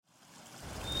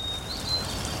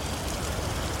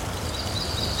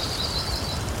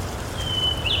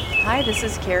Hi, this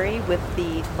is Kerry with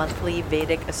the monthly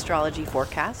Vedic astrology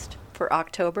forecast for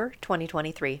October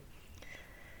 2023.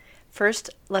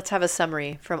 First, let's have a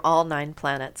summary from all 9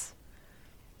 planets.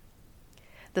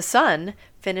 The Sun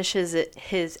finishes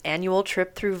his annual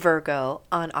trip through Virgo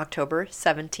on October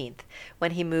 17th,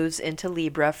 when he moves into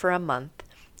Libra for a month,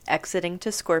 exiting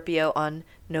to Scorpio on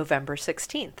November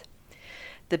 16th.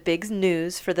 The big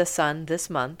news for the Sun this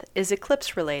month is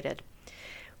eclipse related.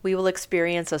 We will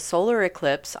experience a solar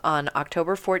eclipse on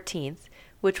October 14th,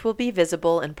 which will be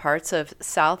visible in parts of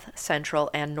South,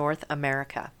 Central, and North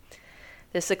America.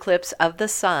 This eclipse of the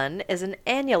Sun is an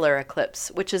annular eclipse,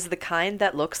 which is the kind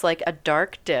that looks like a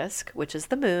dark disk, which is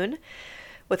the Moon,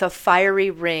 with a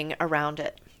fiery ring around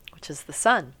it, which is the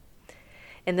Sun.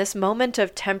 In this moment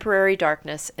of temporary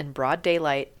darkness in broad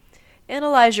daylight,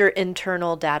 analyze your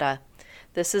internal data.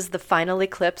 This is the final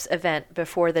eclipse event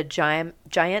before the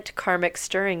giant karmic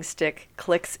stirring stick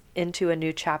clicks into a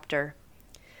new chapter.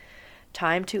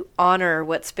 Time to honor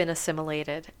what's been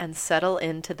assimilated and settle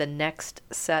into the next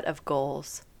set of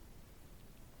goals.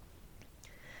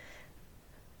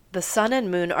 The Sun and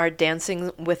Moon are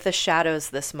dancing with the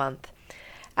shadows this month.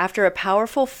 After a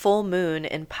powerful full moon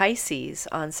in Pisces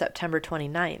on September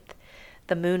 29th,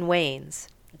 the moon wanes,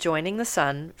 joining the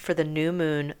Sun for the new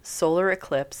moon solar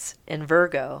eclipse in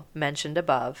Virgo, mentioned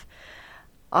above,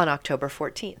 on October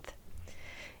 14th.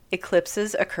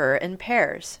 Eclipses occur in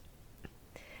pairs.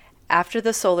 After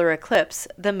the solar eclipse,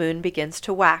 the moon begins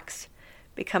to wax,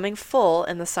 becoming full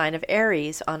in the sign of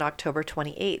Aries on October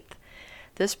 28th.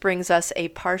 This brings us a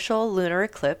partial lunar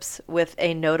eclipse with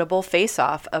a notable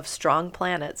face-off of strong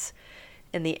planets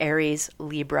in the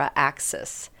Aries-Libra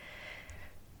axis.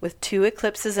 With 2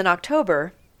 eclipses in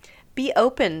October, be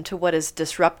open to what is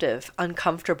disruptive,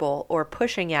 uncomfortable, or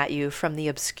pushing at you from the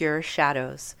obscure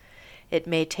shadows. It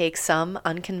may take some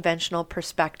unconventional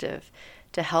perspective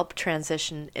to help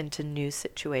transition into new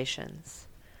situations.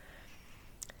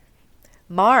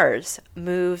 Mars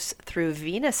moves through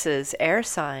Venus's air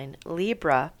sign,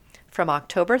 Libra, from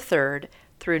October 3rd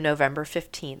through November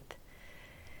 15th.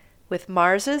 With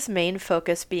Mars's main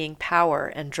focus being power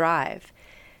and drive,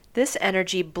 this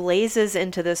energy blazes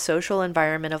into the social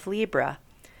environment of Libra,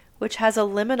 which has a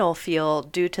liminal feel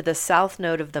due to the south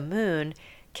node of the moon,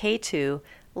 Ketu,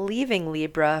 leaving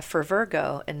Libra for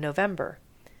Virgo in November.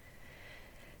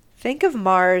 Think of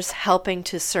Mars helping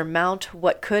to surmount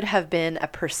what could have been a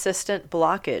persistent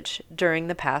blockage during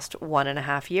the past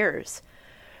 1.5 years.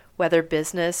 Whether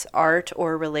business, art,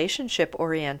 or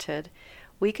relationship-oriented,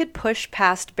 we could push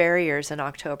past barriers in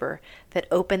October that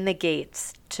open the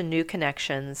gates to new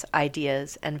connections,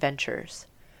 ideas, and ventures.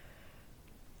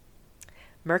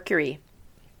 Mercury.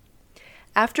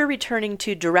 After returning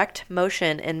to direct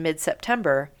motion in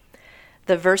mid-September,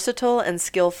 the versatile and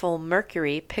skillful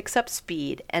Mercury picks up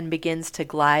speed and begins to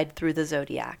glide through the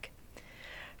zodiac.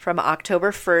 From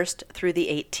October 1st through the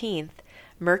 18th,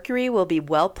 Mercury will be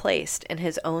well placed in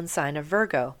his own sign of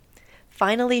Virgo,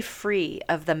 finally free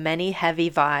of the many heavy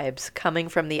vibes coming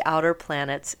from the outer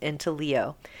planets into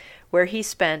Leo, where he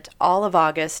spent all of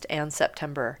August and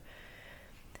September.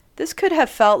 This could have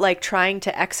felt like trying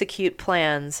to execute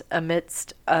plans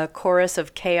amidst a chorus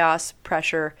of chaos,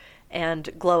 pressure, and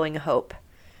glowing hope.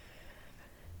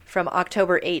 From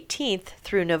October 18th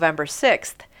through November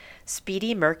 6th,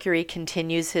 speedy Mercury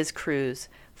continues his cruise,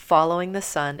 following the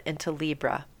Sun into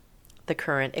Libra, the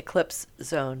current eclipse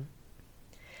zone.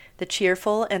 The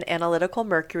cheerful and analytical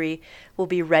Mercury will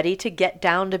be ready to get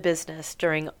down to business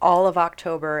during all of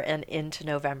October and into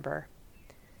November.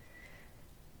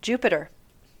 Jupiter.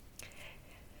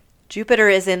 Jupiter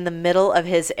is in the middle of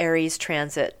his Aries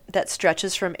transit that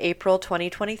stretches from April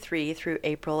 2023 through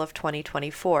April of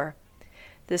 2024.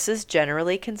 This is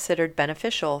generally considered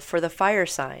beneficial for the fire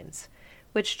signs,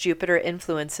 which Jupiter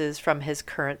influences from his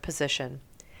current position.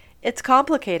 It's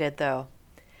complicated, though.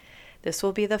 This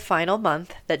will be the final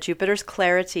month that Jupiter's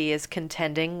clarity is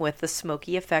contending with the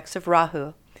smoky effects of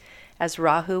Rahu, as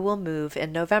Rahu will move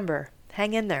in November.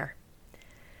 Hang in there.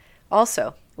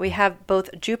 Also, we have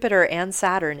both Jupiter and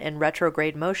Saturn in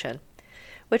retrograde motion,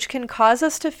 which can cause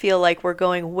us to feel like we're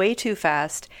going way too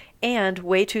fast and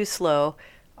way too slow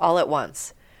all at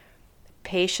once.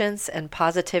 Patience and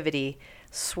positivity,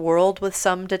 swirled with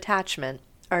some detachment,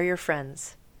 are your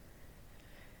friends.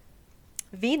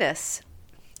 Venus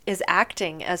is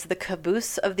acting as the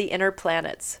caboose of the inner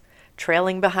planets,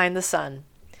 trailing behind the Sun,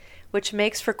 which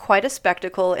makes for quite a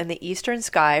spectacle in the eastern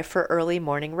sky for early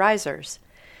morning risers.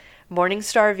 Morning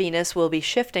star Venus will be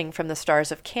shifting from the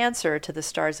stars of Cancer to the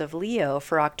stars of Leo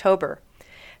for October,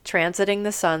 transiting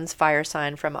the Sun's fire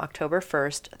sign from October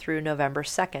 1st through November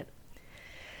 2nd.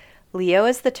 Leo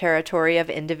is the territory of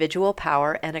individual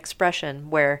power and expression,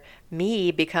 where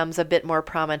me becomes a bit more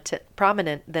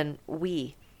prominent than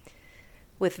we.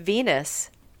 With Venus,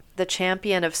 the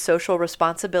champion of social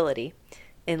responsibility,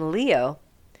 in Leo,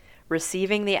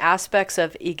 receiving the aspects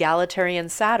of egalitarian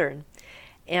Saturn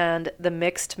and the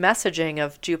mixed messaging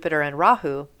of Jupiter and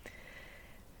Rahu,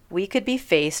 we could be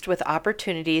faced with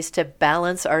opportunities to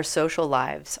balance our social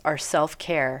lives, our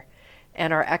self-care,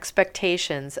 and our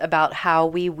expectations about how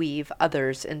we weave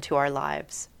others into our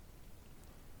lives.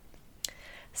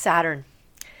 Saturn.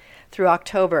 Through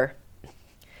October,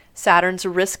 Saturn's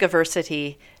risk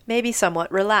aversity may be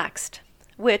somewhat relaxed,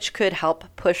 which could help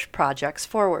push projects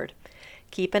forward.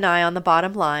 Keep an eye on the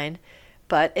bottom line,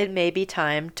 but it may be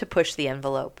time to push the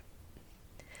envelope.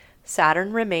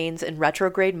 Saturn remains in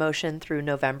retrograde motion through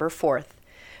November 4th,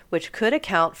 which could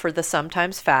account for the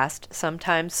sometimes fast,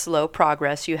 sometimes slow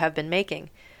progress you have been making.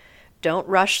 Don't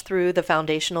rush through the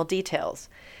foundational details.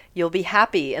 You'll be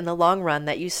happy in the long run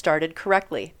that you started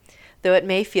correctly, though it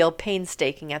may feel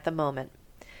painstaking at the moment.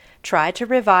 Try to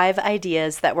revive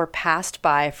ideas that were passed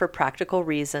by for practical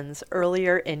reasons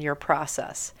earlier in your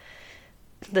process.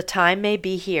 The time may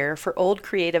be here for old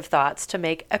creative thoughts to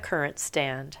make a current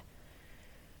stand.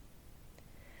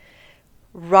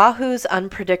 Rahu's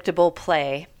unpredictable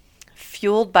play,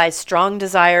 fueled by strong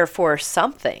desire for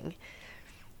something,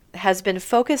 has been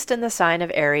focused in the sign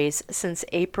of Aries since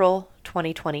April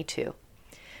 2022.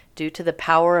 Due to the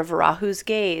power of Rahu's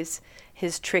gaze,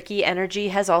 his tricky energy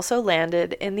has also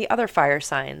landed in the other fire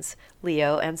signs,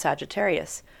 Leo and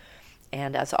Sagittarius.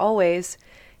 And as always,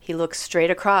 he looks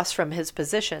straight across from his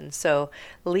position, so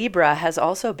Libra has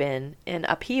also been in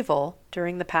upheaval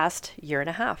during the past year and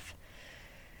a half.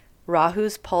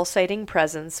 Rahu's pulsating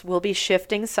presence will be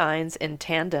shifting signs in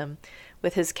tandem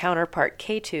with his counterpart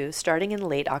Ketu starting in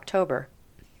late October.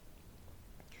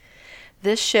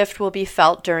 This shift will be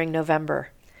felt during November.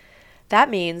 That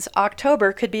means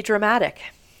October could be dramatic.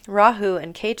 Rahu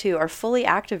and Ketu are fully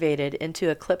activated into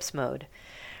eclipse mode.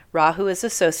 Rahu is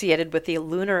associated with the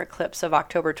lunar eclipse of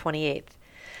October 28th.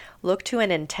 Look to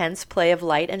an intense play of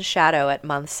light and shadow at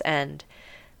month's end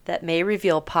that may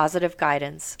reveal positive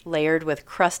guidance layered with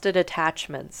crusted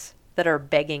attachments that are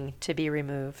begging to be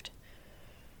removed.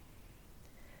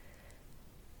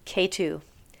 Ketu.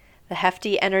 The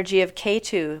hefty energy of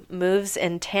Ketu moves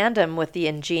in tandem with the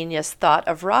ingenious thought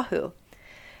of Rahu,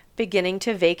 beginning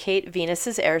to vacate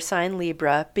Venus's air sign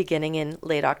Libra beginning in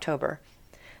late October.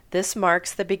 This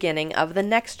marks the beginning of the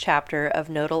next chapter of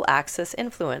nodal axis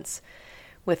influence,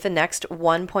 with the next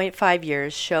 1.5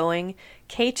 years showing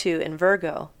Ketu in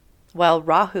Virgo, while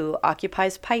Rahu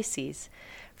occupies Pisces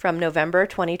from November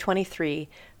 2023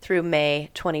 through May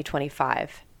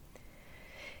 2025.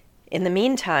 In the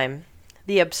meantime,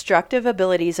 the obstructive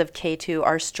abilities of Ketu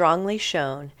are strongly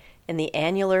shown in the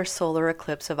annular solar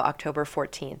eclipse of October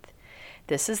 14th.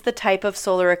 This is the type of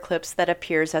solar eclipse that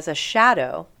appears as a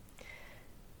shadow,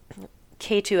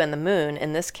 Ketu and the moon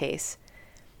in this case,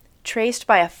 traced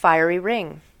by a fiery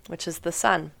ring, which is the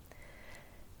sun.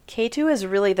 Ketu is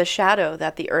really the shadow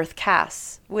that the Earth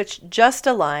casts, which just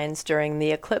aligns during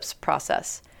the eclipse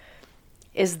process.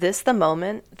 Is this the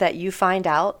moment that you find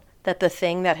out that the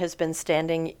thing that has been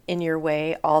standing in your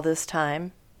way all this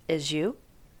time is you?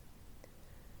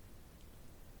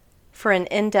 For an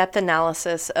in-depth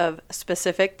analysis of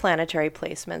specific planetary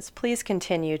placements, please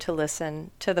continue to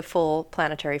listen to the full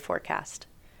planetary forecast.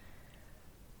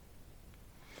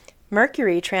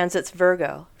 Mercury transits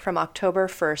Virgo from October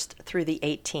 1st through the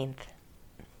 18th.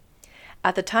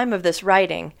 At the time of this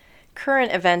writing,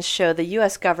 current events show the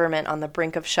U.S. government on the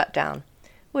brink of shutdown,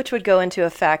 which would go into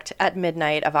effect at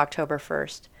midnight of October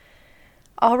 1st.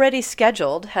 Already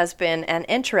scheduled has been an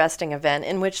interesting event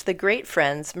in which the great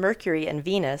friends Mercury and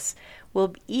Venus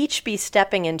will each be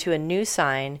stepping into a new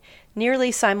sign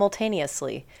nearly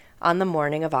simultaneously on the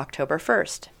morning of October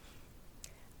 1st.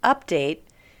 Update: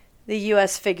 the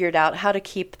U.S. figured out how to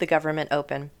keep the government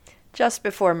open just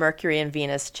before Mercury and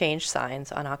Venus changed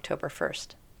signs on October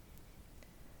 1st.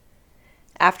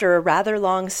 After a rather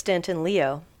long stint in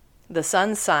Leo, the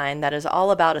sun sign that is all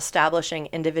about establishing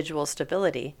individual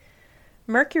stability,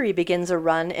 Mercury begins a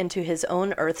run into his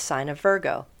own earth sign of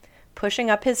Virgo, pushing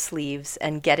up his sleeves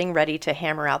and getting ready to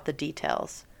hammer out the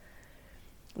details.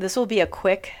 This will be a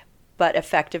quick but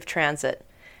effective transit,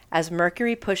 as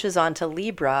Mercury pushes on to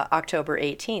Libra October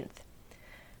 18th.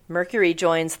 Mercury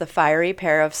joins the fiery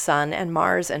pair of Sun and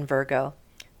Mars in Virgo,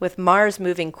 with Mars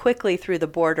moving quickly through the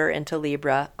border into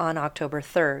Libra on October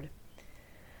 3rd.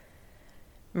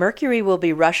 Mercury will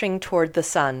be rushing toward the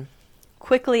Sun,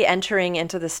 quickly entering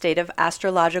into the state of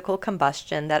astrological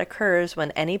combustion that occurs when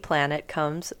any planet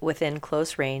comes within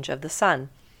close range of the Sun,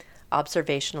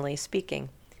 observationally speaking.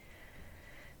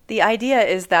 The idea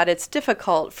is that it's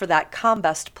difficult for that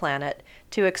combust planet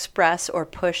to express or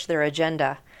push their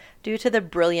agenda due to the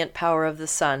brilliant power of the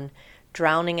Sun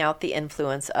drowning out the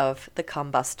influence of the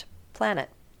combust planet.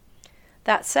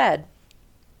 That said,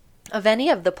 of any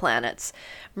of the planets,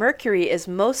 Mercury is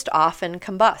most often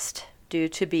combust due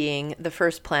to being the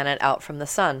first planet out from the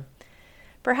Sun.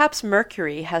 Perhaps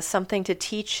Mercury has something to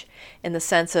teach in the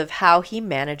sense of how he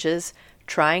manages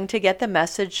trying to get the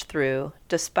message through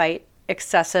despite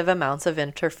excessive amounts of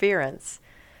interference.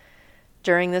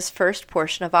 During this first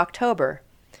portion of October,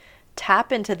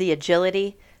 tap into the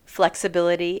agility,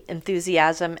 flexibility,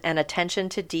 enthusiasm, and attention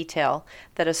to detail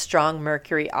that a strong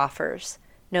Mercury offers,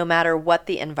 no matter what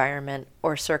the environment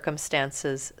or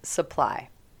circumstances supply.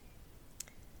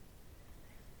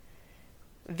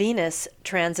 Venus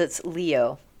transits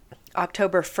Leo,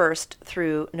 October 1st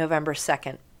through November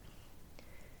 2nd.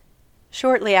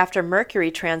 Shortly after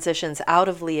Mercury transitions out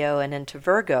of Leo and into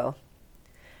Virgo,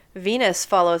 Venus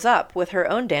follows up with her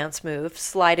own dance move,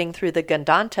 sliding through the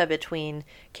Gandanta between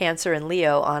Cancer and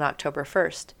Leo on October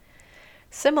 1st.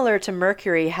 Similar to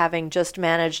Mercury having just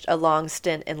managed a long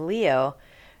stint in Leo,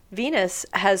 Venus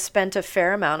has spent a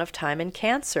fair amount of time in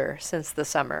Cancer since the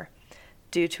summer,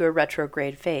 due to a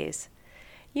retrograde phase.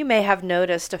 You may have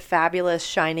noticed a fabulous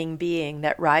shining being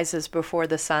that rises before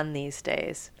the Sun these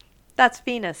days. That's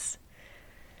Venus.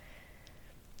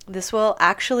 This will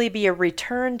actually be a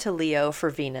return to Leo for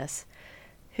Venus,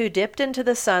 who dipped into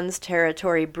the Sun's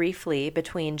territory briefly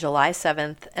between July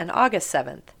 7th and August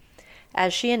 7th,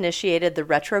 as she initiated the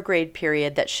retrograde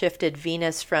period that shifted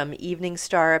Venus from evening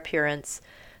star appearance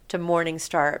to morning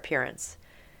star appearance.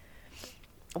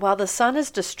 While the Sun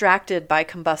is distracted by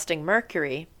combusting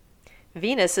Mercury,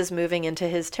 Venus is moving into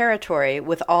his territory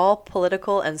with all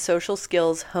political and social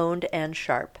skills honed and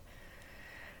sharp.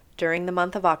 During the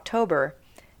month of October,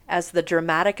 as the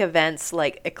dramatic events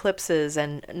like eclipses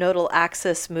and nodal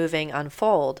axis moving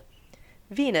unfold,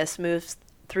 Venus moves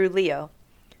through Leo,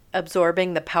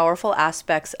 absorbing the powerful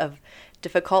aspects of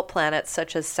difficult planets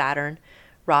such as Saturn,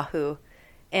 Rahu,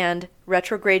 and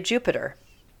retrograde Jupiter,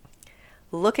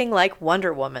 looking like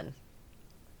Wonder Woman.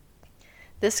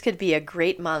 This could be a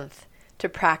great month to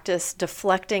practice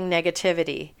deflecting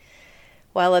negativity,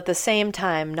 while at the same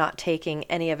time not taking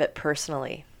any of it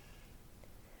personally.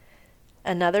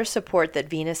 Another support that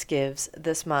Venus gives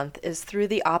this month is through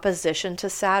the opposition to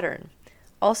Saturn,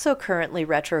 also currently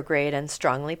retrograde and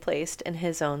strongly placed in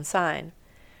his own sign.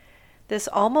 This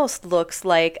almost looks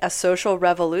like a social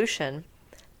revolution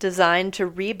designed to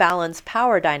rebalance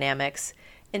power dynamics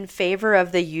in favor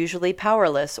of the usually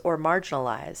powerless or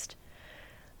marginalized.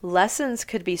 Lessons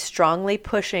could be strongly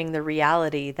pushing the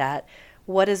reality that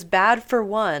what is bad for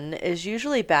one is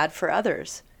usually bad for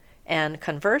others, and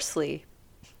conversely,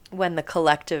 when the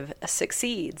collective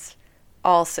succeeds,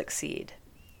 all succeed.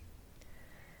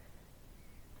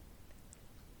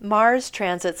 Mars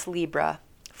transits Libra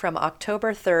from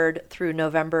October 3rd through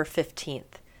November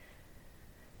 15th.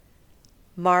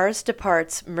 Mars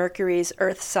departs Mercury's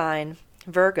Earth sign,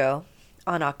 Virgo,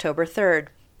 on October 3rd,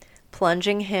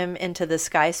 plunging him into the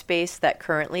sky space that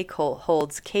currently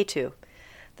holds Ketu,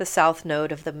 the south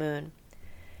node of the moon.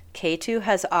 Ketu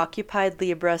has occupied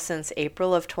Libra since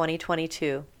April of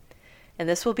 2022, and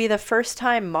this will be the first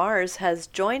time Mars has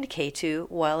joined Ketu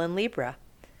while in Libra.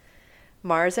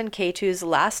 Mars and Ketu's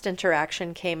last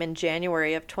interaction came in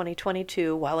January of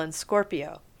 2022 while in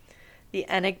Scorpio, the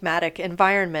enigmatic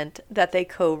environment that they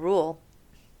co-rule.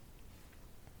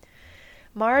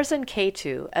 Mars and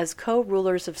Ketu, as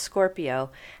co-rulers of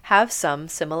Scorpio, have some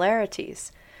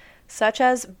similarities, such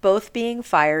as both being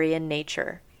fiery in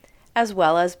nature, as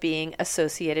well as being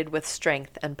associated with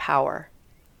strength and power.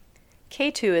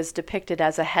 Ketu is depicted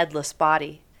as a headless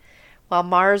body, while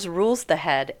Mars rules the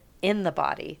head in the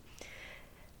body.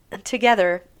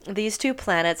 Together, these two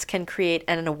planets can create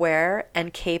an aware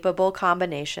and capable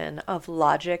combination of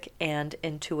logic and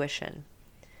intuition.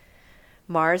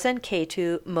 Mars and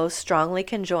Ketu most strongly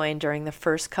conjoin during the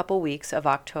first couple weeks of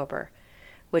October,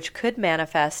 which could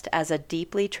manifest as a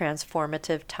deeply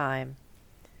transformative time.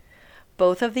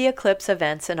 Both of the eclipse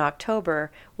events in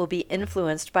October will be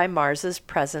influenced by Mars's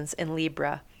presence in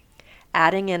Libra,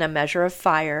 adding in a measure of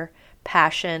fire,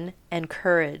 passion, and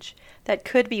courage that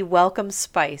could be welcome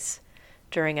spice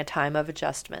during a time of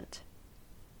adjustment.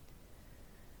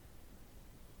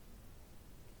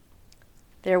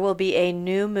 There will be a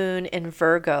new moon in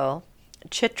Virgo,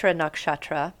 Chitra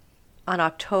Nakshatra, on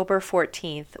October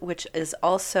 14th, which is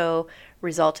also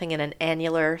resulting in an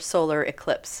annular solar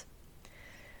eclipse.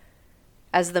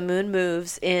 As the moon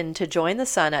moves in to join the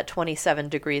sun at 27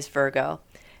 degrees Virgo,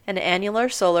 an annular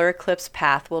solar eclipse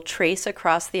path will trace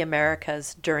across the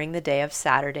Americas during the day of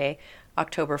Saturday,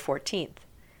 October 14th.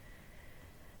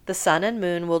 The sun and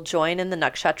moon will join in the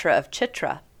nakshatra of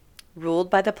Chitra, ruled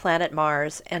by the planet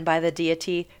Mars and by the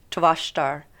deity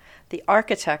Tvashtar, the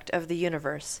architect of the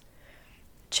universe.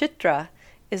 Chitra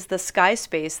is the sky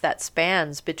space that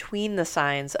spans between the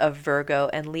signs of Virgo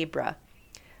and Libra,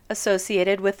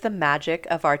 associated with the magic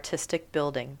of artistic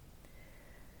building.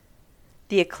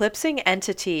 The eclipsing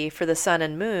entity for the sun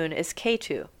and moon is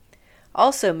Ketu,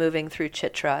 also moving through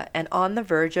Chitra and on the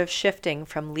verge of shifting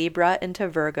from Libra into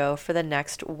Virgo for the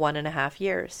next 1.5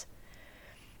 years.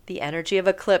 The energy of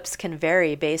eclipse can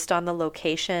vary based on the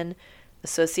location,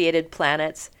 associated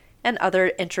planets, and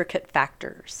other intricate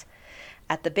factors.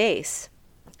 At the base,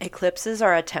 eclipses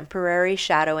are a temporary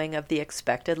shadowing of the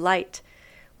expected light,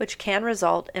 which can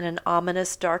result in an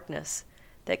ominous darkness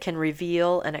that can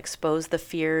reveal and expose the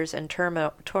fears and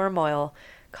turmoil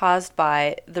caused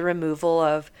by the removal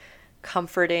of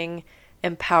comforting,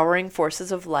 empowering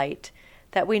forces of light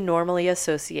that we normally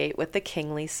associate with the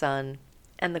kingly sun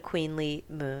and the queenly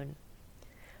moon.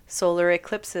 Solar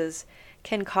eclipses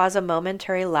can cause a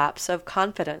momentary lapse of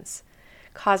confidence,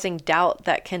 causing doubt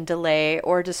that can delay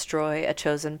or destroy a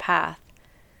chosen path.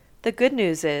 The good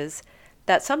news is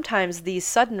that sometimes these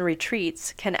sudden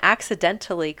retreats can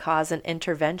accidentally cause an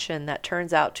intervention that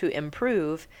turns out to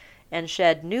improve and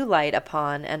shed new light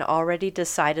upon an already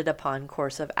decided upon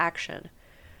course of action.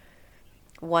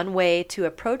 One way to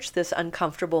approach this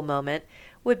uncomfortable moment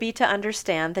would be to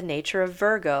understand the nature of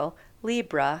Virgo,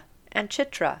 Libra, and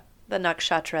Chitra, the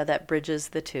nakshatra that bridges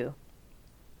the two.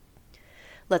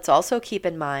 Let's also keep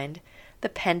in mind the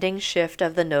pending shift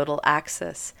of the nodal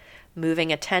axis,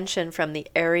 moving attention from the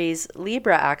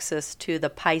Aries-Libra axis to the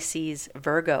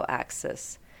Pisces-Virgo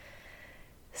axis.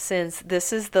 Since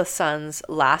this is the sun's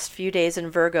last few days in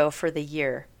Virgo for the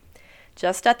year,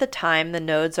 just at the time the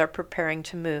nodes are preparing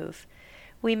to move,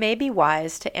 we may be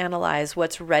wise to analyze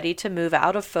what's ready to move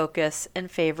out of focus in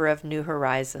favor of new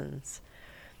horizons.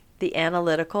 The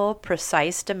analytical,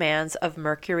 precise demands of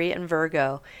Mercury and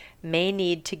Virgo may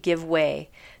need to give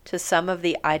way to some of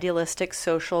the idealistic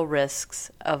social risks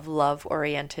of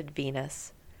love-oriented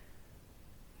Venus.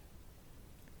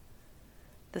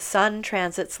 The sun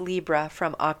transits Libra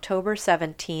from October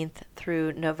 17th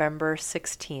through November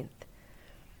 16th.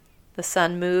 The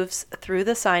sun moves through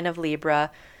the sign of Libra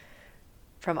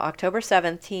from October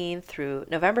 17th through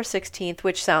November 16th,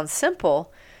 which sounds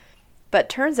simple, but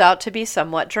turns out to be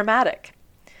somewhat dramatic.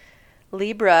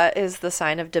 Libra is the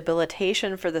sign of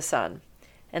debilitation for the sun,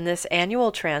 and this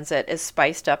annual transit is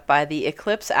spiced up by the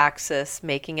eclipse axis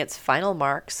making its final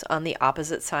marks on the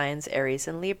opposite signs Aries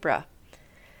and Libra.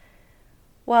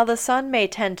 While the sun may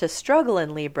tend to struggle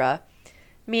in Libra,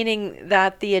 meaning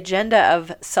that the agenda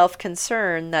of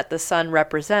self-concern that the sun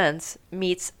represents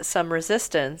meets some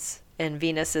resistance in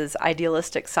Venus's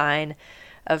idealistic sign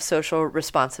of social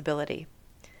responsibility.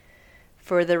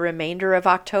 For the remainder of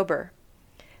October,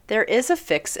 there is a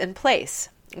fix in place,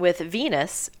 with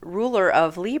Venus, ruler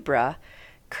of Libra,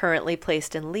 currently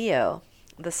placed in Leo,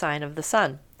 the sign of the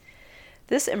sun.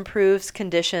 This improves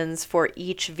conditions for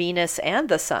each Venus and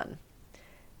the sun,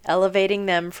 elevating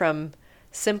them from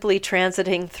simply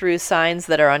transiting through signs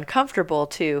that are uncomfortable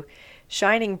to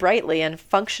shining brightly and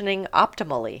functioning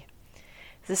optimally.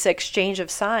 This exchange of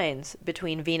signs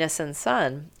between Venus and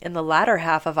Sun in the latter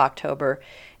half of October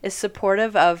is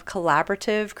supportive of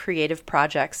collaborative creative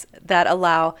projects that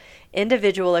allow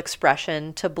individual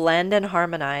expression to blend and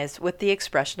harmonize with the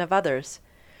expression of others.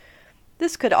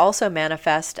 This could also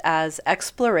manifest as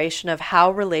exploration of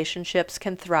how relationships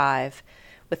can thrive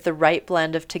with the right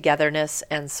blend of togetherness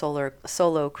and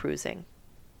solo cruising.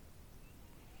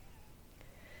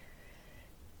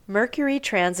 Mercury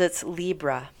transits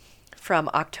Libra from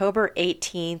October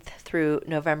 18th through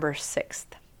November 6th.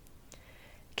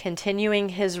 Continuing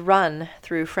his run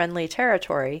through friendly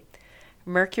territory,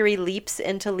 Mercury leaps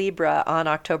into Libra on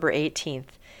October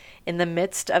 18th, in the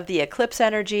midst of the eclipse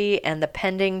energy and the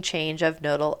pending change of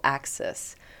nodal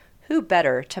axis. Who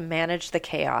better to manage the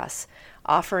chaos,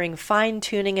 offering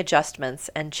fine-tuning adjustments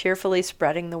and cheerfully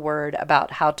spreading the word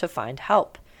about how to find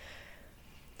help?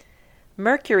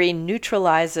 Mercury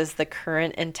neutralizes the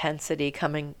current intensity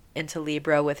coming into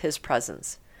Libra with his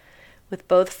presence. With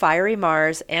both fiery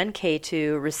Mars and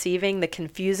Ketu receiving the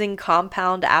confusing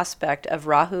compound aspect of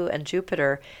Rahu and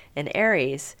Jupiter in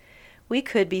Aries, we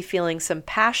could be feeling some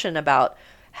passion about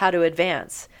how to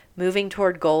advance, moving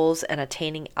toward goals and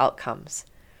attaining outcomes.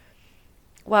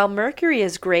 While Mercury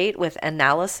is great with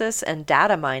analysis and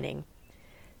data mining,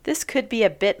 this could be a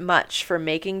bit much for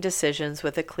making decisions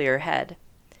with a clear head.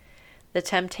 The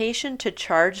temptation to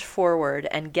charge forward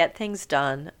and get things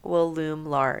done will loom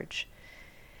large.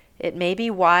 It may be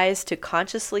wise to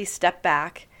consciously step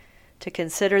back to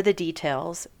consider the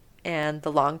details and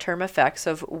the long-term effects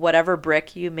of whatever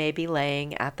brick you may be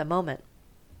laying at the moment.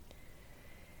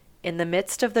 In the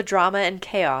midst of the drama and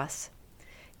chaos,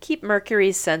 keep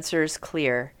Mercury's sensors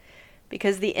clear,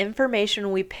 because the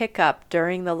information we pick up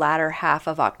during the latter half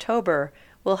of October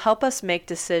will help us make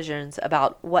decisions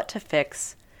about what to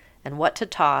fix and what to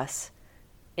toss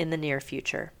in the near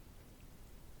future.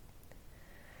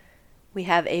 We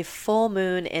have a full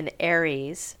moon in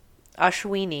Aries,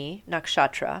 Ashwini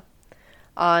Nakshatra,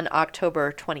 on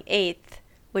October 28th,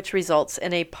 which results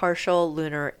in a partial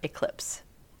lunar eclipse.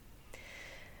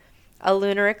 A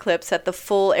lunar eclipse at the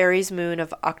full Aries moon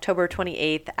of October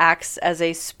 28th acts as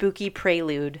a spooky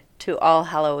prelude to All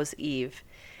Hallows Eve,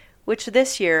 which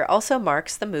this year also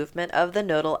marks the movement of the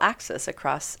nodal axis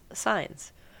across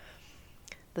signs.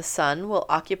 The Sun will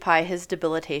occupy his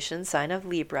debilitation sign of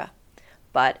Libra,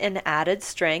 but in added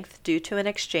strength due to an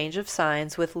exchange of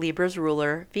signs with Libra's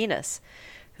ruler, Venus,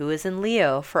 who is in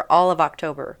Leo for all of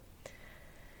October.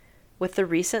 With the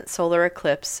recent solar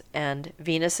eclipse and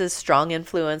Venus's strong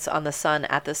influence on the Sun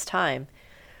at this time,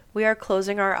 we are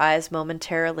closing our eyes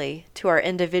momentarily to our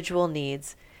individual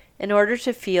needs in order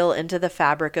to feel into the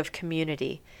fabric of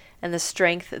community and the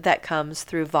strength that comes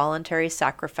through voluntary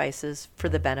sacrifices for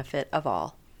the benefit of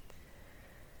all.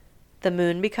 The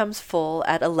moon becomes full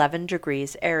at 11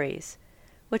 degrees Aries,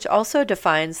 which also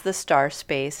defines the star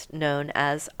space known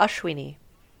as Ashwini,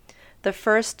 the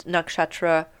first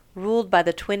nakshatra ruled by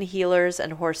the twin healers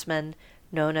and horsemen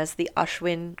known as the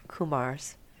Ashwin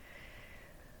Kumars.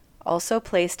 Also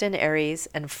placed in Aries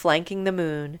and flanking the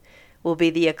moon will be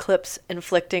the eclipse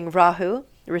inflicting Rahu,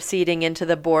 receding into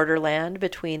the borderland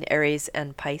between Aries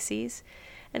and Pisces,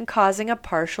 and causing a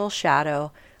partial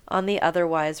shadow on the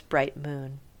otherwise bright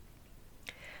moon.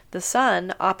 The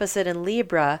Sun, opposite in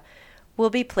Libra, will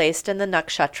be placed in the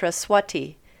nakshatra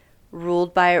Swati,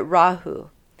 ruled by Rahu,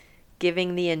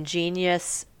 giving the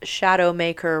ingenious shadow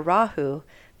maker Rahu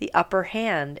the upper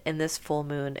hand in this full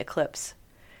moon eclipse.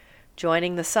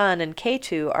 Joining the Sun and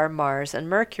Ketu are Mars and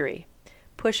Mercury,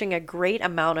 pushing a great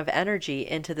amount of energy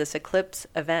into this eclipse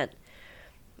event.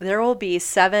 There will be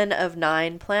 7 of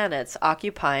 9 planets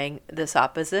occupying this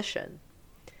opposition.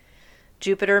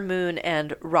 Jupiter, Moon,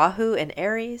 and Rahu in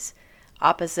Aries,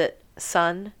 opposite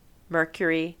Sun,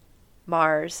 Mercury,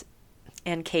 Mars,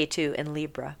 and Ketu in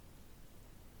Libra.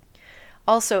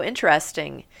 Also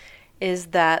interesting is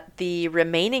that the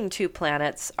remaining 2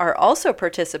 planets are also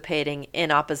participating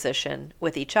in opposition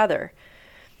with each other,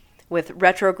 with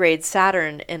retrograde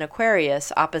Saturn in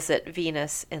Aquarius opposite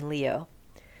Venus in Leo.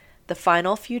 The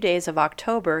final few days of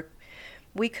October,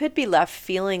 we could be left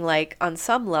feeling like, on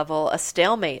some level, a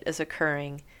stalemate is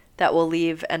occurring that will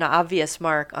leave an obvious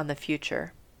mark on the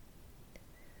future.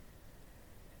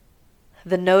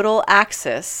 The nodal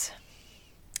axis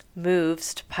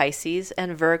moves to Pisces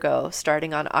and Virgo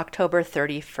starting on October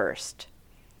 31st.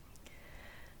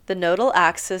 The nodal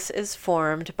axis is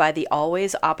formed by the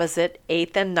always opposite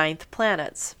 8th and 9th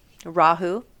planets,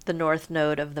 Rahu, the north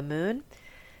node of the moon,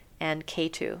 and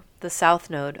Ketu, the south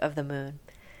node of the moon.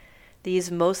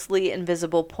 These mostly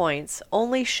invisible points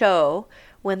only show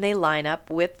when they line up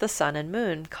with the sun and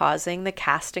moon, causing the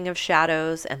casting of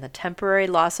shadows and the temporary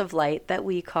loss of light that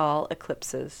we call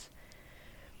eclipses.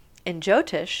 In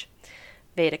Jyotish,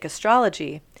 Vedic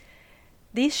astrology,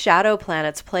 these shadow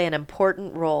planets play an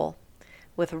important role,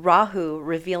 with Rahu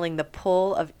revealing the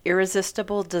pull of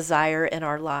irresistible desire in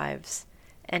our lives,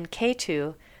 and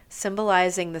Ketu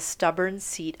symbolizing the stubborn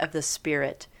seat of the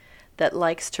spirit that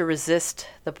likes to resist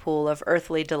the pull of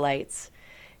earthly delights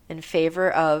in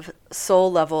favor of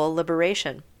soul-level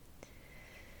liberation.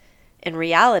 In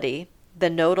reality, the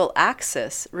nodal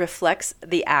axis reflects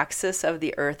the axis of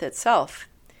the earth itself,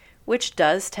 which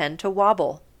does tend to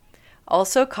wobble,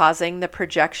 also causing the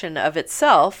projection of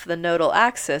itself, the nodal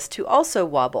axis, to also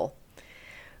wobble.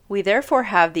 We therefore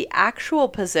have the actual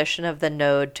position of the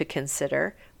node to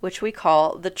consider, which we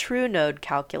call the true node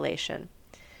calculation.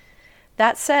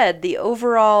 That said, the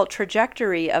overall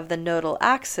trajectory of the nodal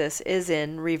axis is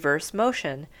in reverse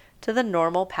motion to the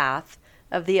normal path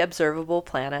of the observable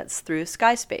planets through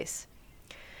sky space.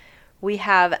 We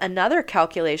have another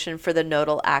calculation for the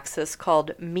nodal axis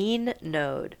called mean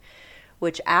node,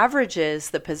 which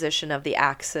averages the position of the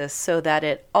axis so that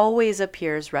it always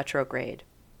appears retrograde.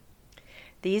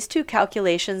 These two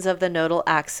calculations of the nodal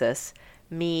axis,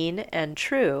 mean and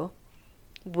true,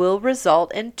 will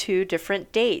result in two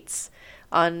different dates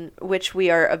on which we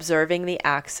are observing the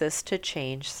axis to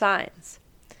change signs.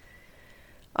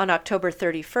 On October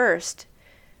 31st,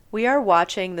 we are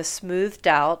watching the smoothed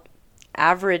out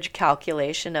average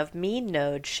calculation of mean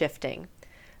node shifting,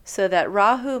 so that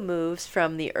Rahu moves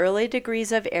from the early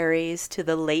degrees of Aries to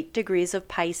the late degrees of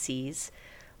Pisces,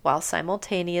 while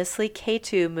simultaneously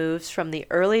Ketu moves from the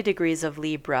early degrees of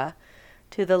Libra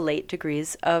to the late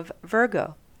degrees of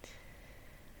Virgo.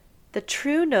 The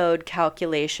true node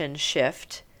calculation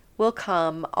shift will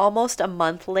come almost a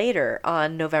month later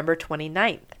on November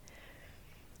 29th.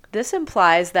 This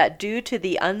implies that due to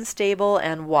the unstable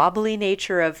and wobbly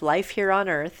nature of life here on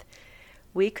Earth,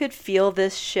 we could feel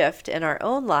this shift in our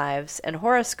own lives and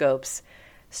horoscopes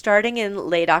starting in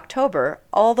late October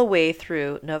all the way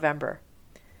through November.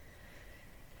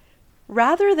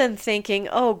 Rather than thinking,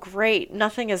 oh great,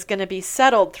 nothing is going to be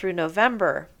settled through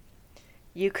November,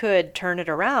 you could turn it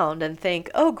around and think,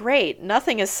 oh great,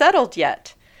 nothing is settled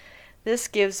yet. This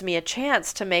gives me a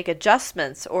chance to make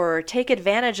adjustments or take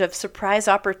advantage of surprise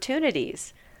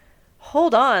opportunities.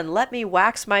 Hold on, let me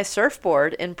wax my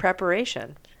surfboard in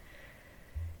preparation.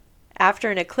 After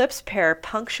an eclipse pair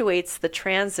punctuates the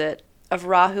transit of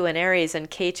Rahu in Aries and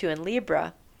Ketu in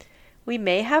Libra, we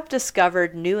may have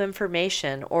discovered new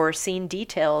information or seen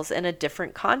details in a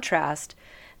different contrast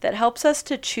that helps us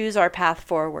to choose our path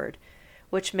forward,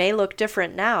 which may look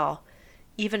different now,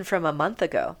 even from a month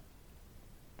ago.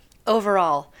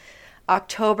 Overall,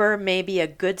 October may be a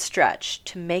good stretch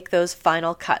to make those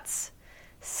final cuts,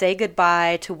 say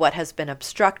goodbye to what has been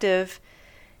obstructive,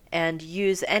 and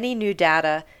use any new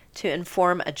data to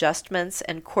inform adjustments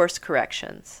and course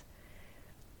corrections.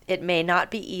 It may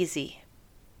not be easy,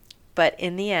 but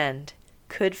in the end,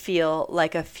 could feel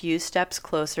like a few steps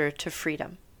closer to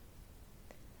freedom.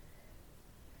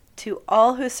 To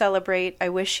all who celebrate, I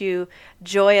wish you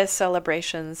joyous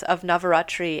celebrations of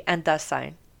Navaratri and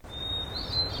Dasain.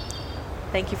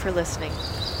 Thank you for listening.